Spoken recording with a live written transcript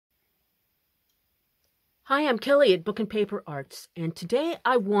Hi, I'm Kelly at Book and Paper Arts, and today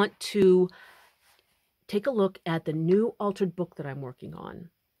I want to take a look at the new altered book that I'm working on.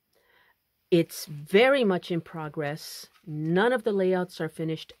 It's very much in progress. None of the layouts are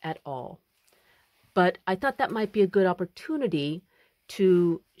finished at all, but I thought that might be a good opportunity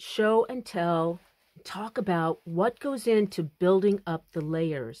to show and tell, talk about what goes into building up the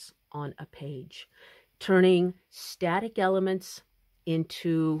layers on a page, turning static elements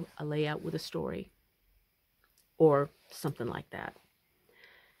into a layout with a story, or something like that.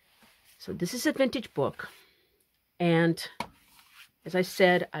 So this is a vintage book, and as I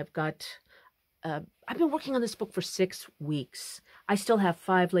said, I've been working on this book for 6 weeks. I still have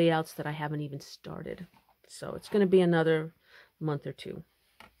 5 layouts that I haven't even started, so it's going to be another month or two.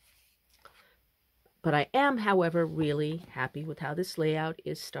 But I am, however, really happy with how this layout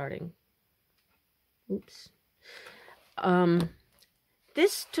is starting. Oops.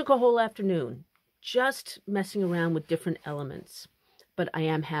 This took a whole afternoon, just messing around with different elements, but I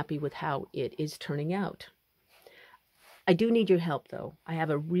am happy with how it is turning out. I do need your help, though. I have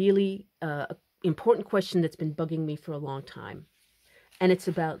a really important question that's been bugging me for a long time, and it's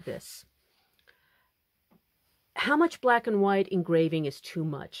about this. How much black and white engraving is too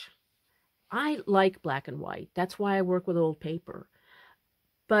much? I like black and white. That's why I work with old paper.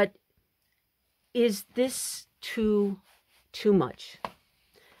 But is this too much?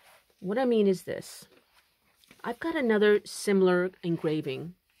 What I mean is this. I've got another similar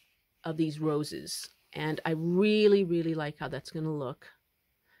engraving of these roses, and I really, really like how that's going to look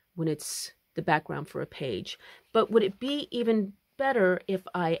when it's the background for a page. But would it be even better if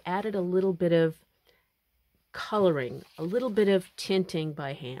I added a little bit of coloring, a little bit of tinting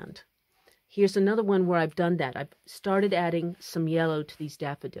by hand? Here's another one where I've done that. I've started adding some yellow to these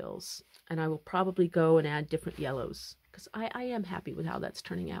daffodils, and I will probably go and add different yellows because I am happy with how that's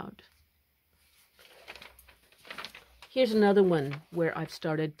turning out. Here's another one where I've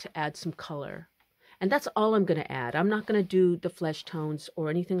started to add some color. And that's all I'm going to add. I'm not going to do the flesh tones or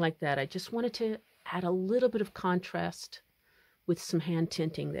anything like that. I just wanted to add a little bit of contrast with some hand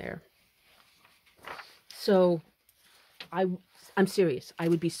tinting there. So I'm serious. I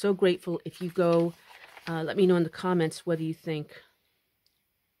would be so grateful if you go, let me know in the comments whether you think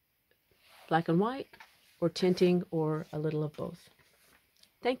black and white or tinting or a little of both.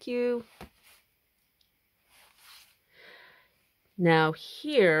 Thank you. Now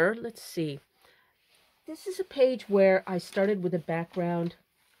here, let's see. This is a page where I started with a background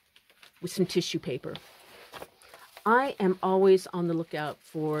with some tissue paper. I am always on the lookout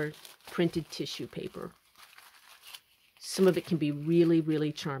for printed tissue paper. Some of it can be really,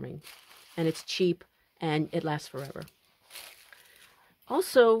 really charming, and it's cheap and it lasts forever.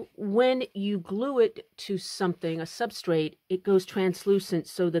 Also, when you glue it to something, a substrate, it goes translucent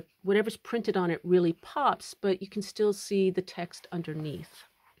so that whatever's printed on it really pops, but you can still see the text underneath.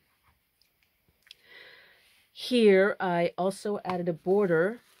 Here, I also added a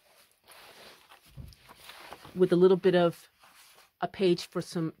border with a little bit of a page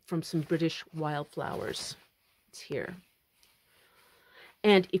from some British wildflowers. It's here.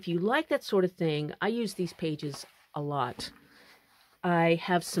 And if you like that sort of thing, I use these pages a lot. I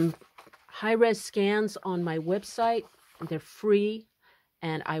have some high-res scans on my website. They're free,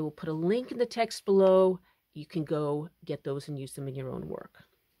 and I will put a link in the text below. You can go get those and use them in your own work.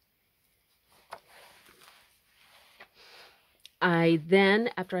 I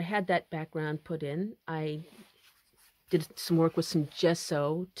then, after I had that background put in, I did some work with some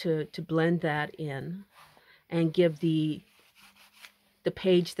gesso to blend that in and give the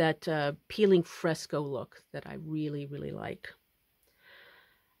page that peeling fresco look that I really, really like.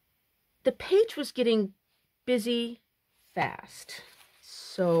 The page was getting busy fast,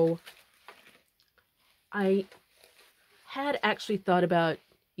 so I had actually thought about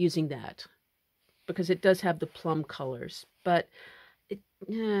using that because it does have the plum colors, but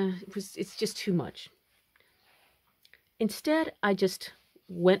it's just too much. Instead, I just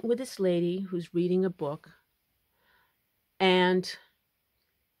went with this lady who's reading a book, and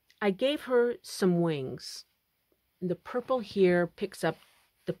I gave her some wings. The purple here picks up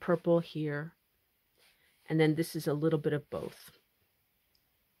the purple here, and then this is a little bit of both.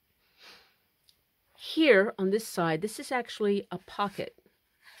 Here on this side, this is actually a pocket.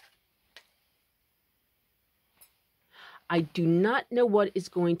 I do not know what is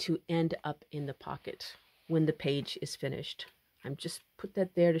going to end up in the pocket when the page is finished. I'm just put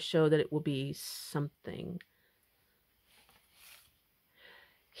that there to show that it will be something.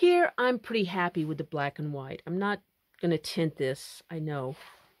 Here, I'm pretty happy with the black and white. I'm not going to tint this, I know.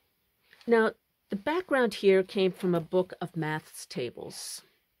 Now, the background here came from a book of maths tables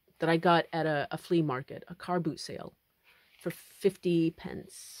that I got at a flea market, a car boot sale, for 50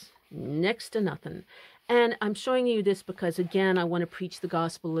 pence. Next to nothing. And I'm showing you this because, again, I want to preach the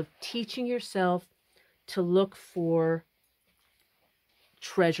gospel of teaching yourself to look for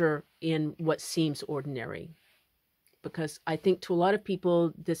treasure in what seems ordinary. Because I think to a lot of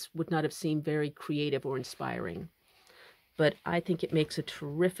people, this would not have seemed very creative or inspiring. But I think it makes a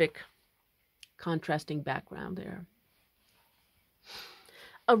terrific contrasting background there.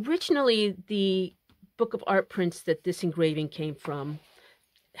 Originally, the book of art prints that this engraving came from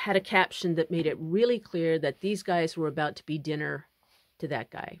had a caption that made it really clear that these guys were about to be dinner to that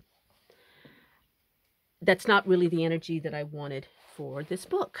guy. That's not really the energy that I wanted for this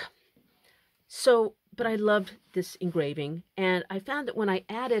book. So, but I loved this engraving, and I found that when I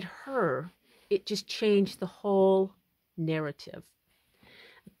added her, it just changed the whole narrative.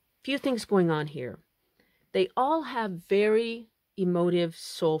 A few things going on here. They all have very emotive,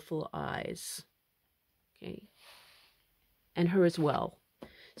 soulful eyes. Okay. And her as well.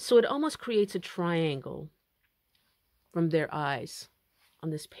 So it almost creates a triangle from their eyes on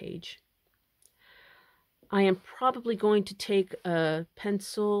this page. I am probably going to take a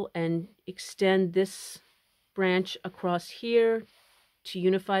pencil and extend this branch across here to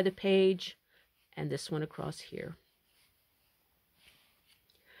unify the page, and this one across here.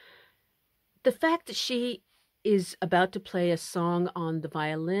 The fact that she is about to play a song on the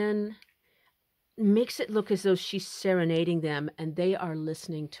violin makes it look as though she's serenading them and they are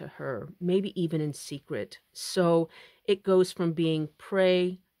listening to her, maybe even in secret. So it goes from being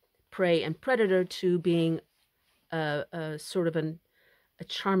prey and predator to being a sort of a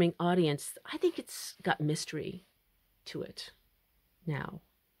charming audience. I think it's got mystery to it now.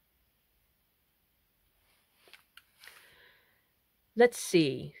 Let's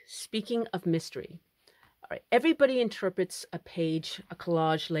see. Speaking of mystery. All right, everybody interprets a page, a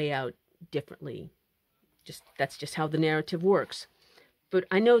collage layout differently. That's just how the narrative works. But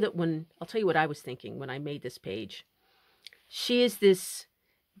I know that I'll tell you what I was thinking when I made this page. She is this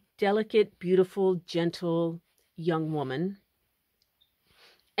delicate, beautiful, gentle young woman,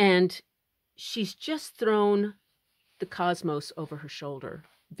 and she's just thrown the cosmos over her shoulder,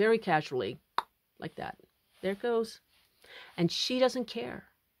 very casually, like that. There it goes. And she doesn't care.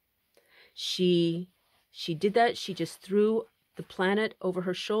 She did that. She just threw the planet over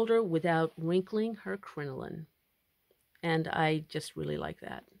her shoulder without wrinkling her crinoline. And I just really like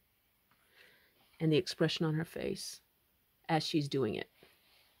that. And the expression on her face as she's doing it.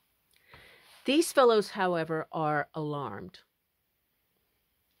 These fellows, however, are alarmed.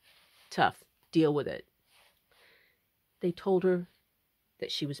 Tough. Deal with it. They told her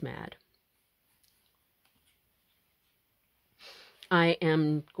that she was mad. I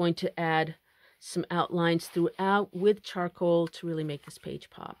am going to add some outlines throughout with charcoal to really make this page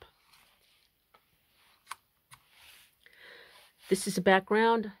pop. This is a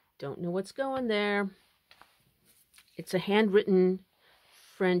background. Don't know what's going there. It's a handwritten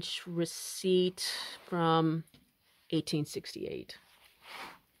French receipt from 1868.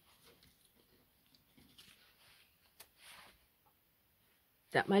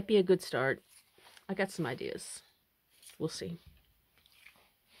 That might be a good start. I got some ideas. We'll see.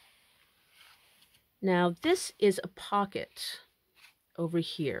 Now, this is a pocket over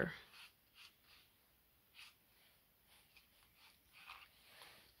here.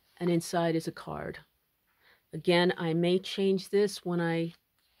 And inside is a card. Again, I may change this when I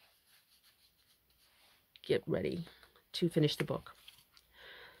get ready to finish the book.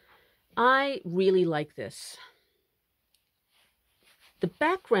 I really like this. The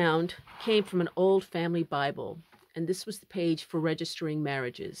background came from an old family Bible, and this was the page for registering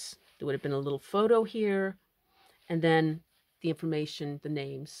marriages. There would have been a little photo here, and then the information, the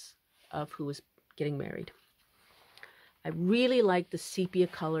names of who was getting married. I really like the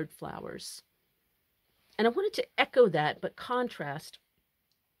sepia-colored flowers. And I wanted to echo that, but contrast.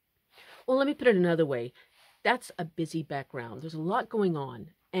 Well, let me put it another way. That's a busy background. There's a lot going on.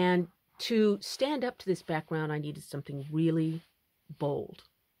 And to stand up to this background, I needed something really bold.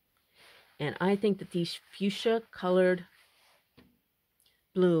 And I think that these fuchsia-colored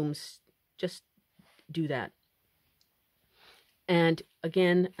blooms just do that. And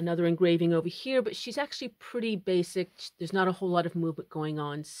again, another engraving over here, but she's actually pretty basic. There's not a whole lot of movement going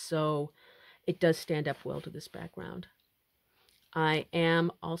on, so it does stand up well to this background. I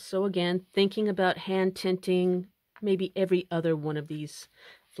am also, again, thinking about hand tinting maybe every other one of these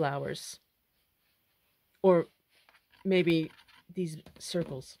flowers. Or maybe these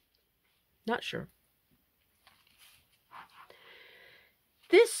circles. Not sure.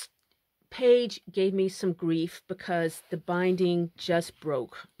 This page gave me some grief because the binding just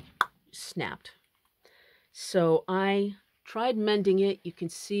broke, snapped. So I tried mending it. You can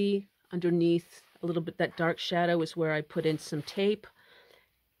see underneath a little bit, that dark shadow is where I put in some tape.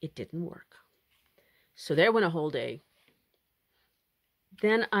 It didn't work. So there went a whole day.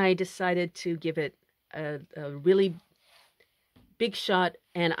 Then I decided to give it a really big shot,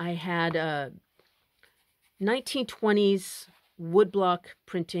 and I had a 1920s woodblock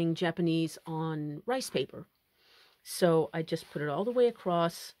printing Japanese on rice paper. So I just put it all the way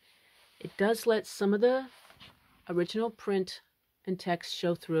across. It does let some of the original print and text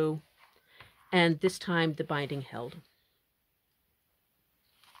show through, and this time the binding held.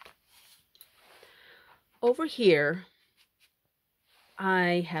 Over here,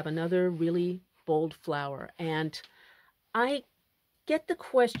 I have another really bold flower, and I get the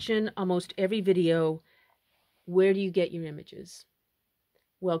question almost every video, where do you get your images?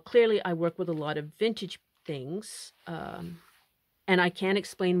 Well, clearly I work with a lot of vintage things, and I can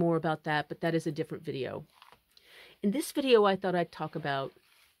explain more about that, but that is a different video. In this video, I thought I'd talk about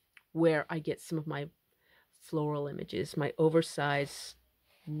where I get some of my floral images, my oversized,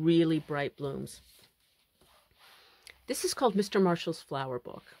 really bright blooms. This is called Mr. Marshall's Flower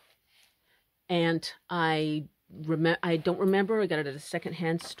Book, and I don't remember, I got it at a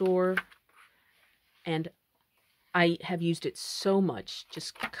secondhand store, and I have used it so much,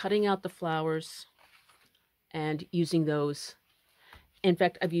 just cutting out the flowers and using those. In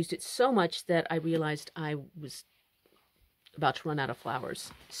fact, I've used it so much that I realized I was about to run out of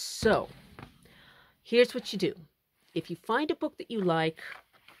flowers. So here's what you do. If you find a book that you like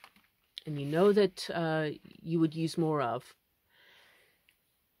and you know that you would use more of,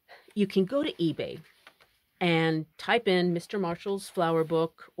 you can go to eBay and type in Mr. Marshall's Flower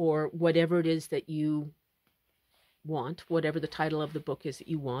Book, or whatever it is that you want, whatever the title of the book is that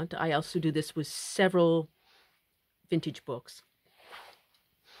you want. I also do this with several vintage books.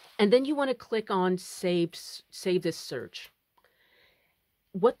 And then you want to click on save this search.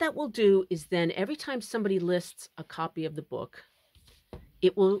 What that will do is then every time somebody lists a copy of the book,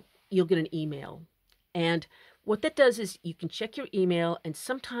 you'll get an email. And what that does is you can check your email, and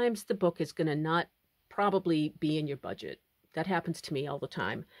sometimes the book is going to not probably be in your budget. That happens to me all the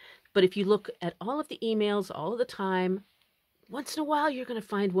time. But if you look at all of the emails all of the time, once in a while you're going to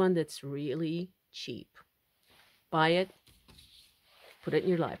find one that's really cheap. Buy it, put it in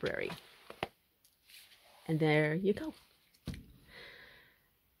your library, and there you go.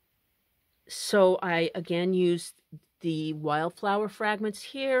 So I again used the wildflower fragments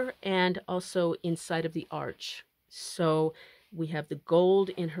here and also inside of the arch. So we have the gold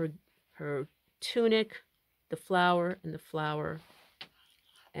in her tunic, the flower,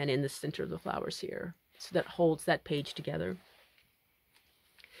 and in the center of the flowers here. So that holds that page together.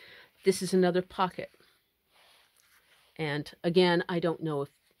 This is another pocket. And again, I don't know if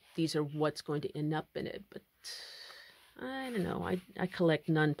these are what's going to end up in it, but I don't know. I collect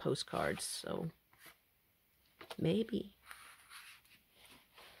nun postcards, so maybe.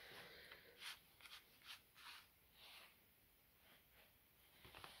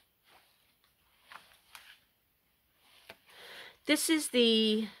 This is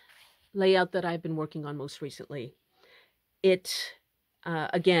the layout that I've been working on most recently.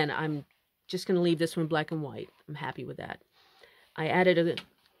 Again, I'm just going to leave this one black and white. I'm happy with that. I added a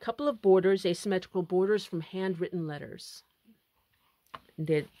couple of borders, asymmetrical borders from handwritten letters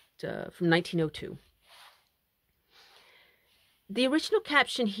from 1902. The original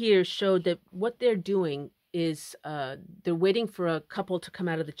caption here showed that what they're doing is they're waiting for a couple to come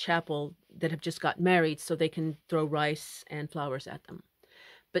out of the chapel that have just got married so they can throw rice and flowers at them.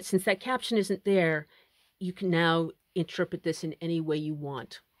 But since that caption isn't there, you can now interpret this in any way you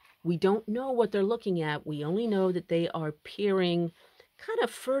want. We don't know what they're looking at. We only know that they are peering kind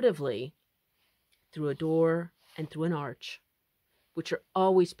of furtively through a door and through an arch, which are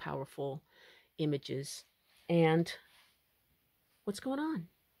always powerful images. And what's going on?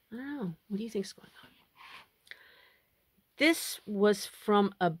 I don't know. What do you think's going on? This was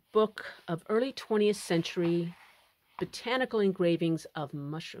from a book of early 20th century botanical engravings of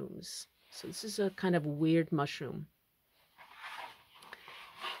mushrooms. So this is a kind of weird mushroom.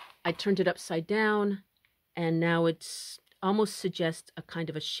 I turned it upside down, and now it's almost suggests a kind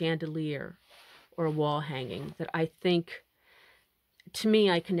of a chandelier or a wall hanging that I think, to me,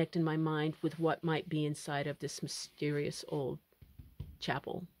 I connect in my mind with what might be inside of this mysterious old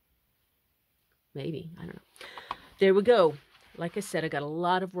chapel. Maybe, I don't know. There we go. Like I said, I got a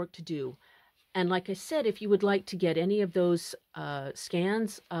lot of work to do. And like I said, if you would like to get any of those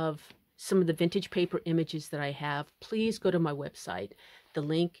scans of some of the vintage paper images that I have, please go to my website. The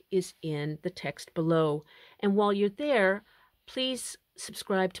link is in the text below. And while you're there, please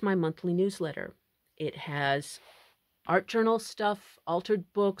subscribe to my monthly newsletter. It has art journal stuff,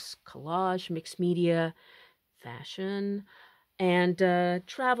 altered books, collage, mixed media, fashion, and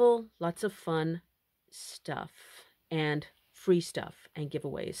travel, lots of fun stuff, and free stuff and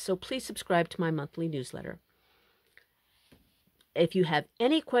giveaways. So please subscribe to my monthly newsletter. If you have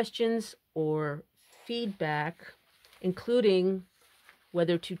any questions or feedback, including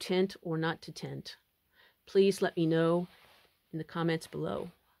whether to tint or not to tint, please let me know in the comments below.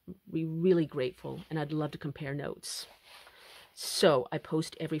 I'd be really grateful, and I'd love to compare notes. So I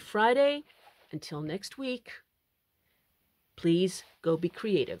post every Friday. Until next week, please go be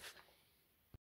creative.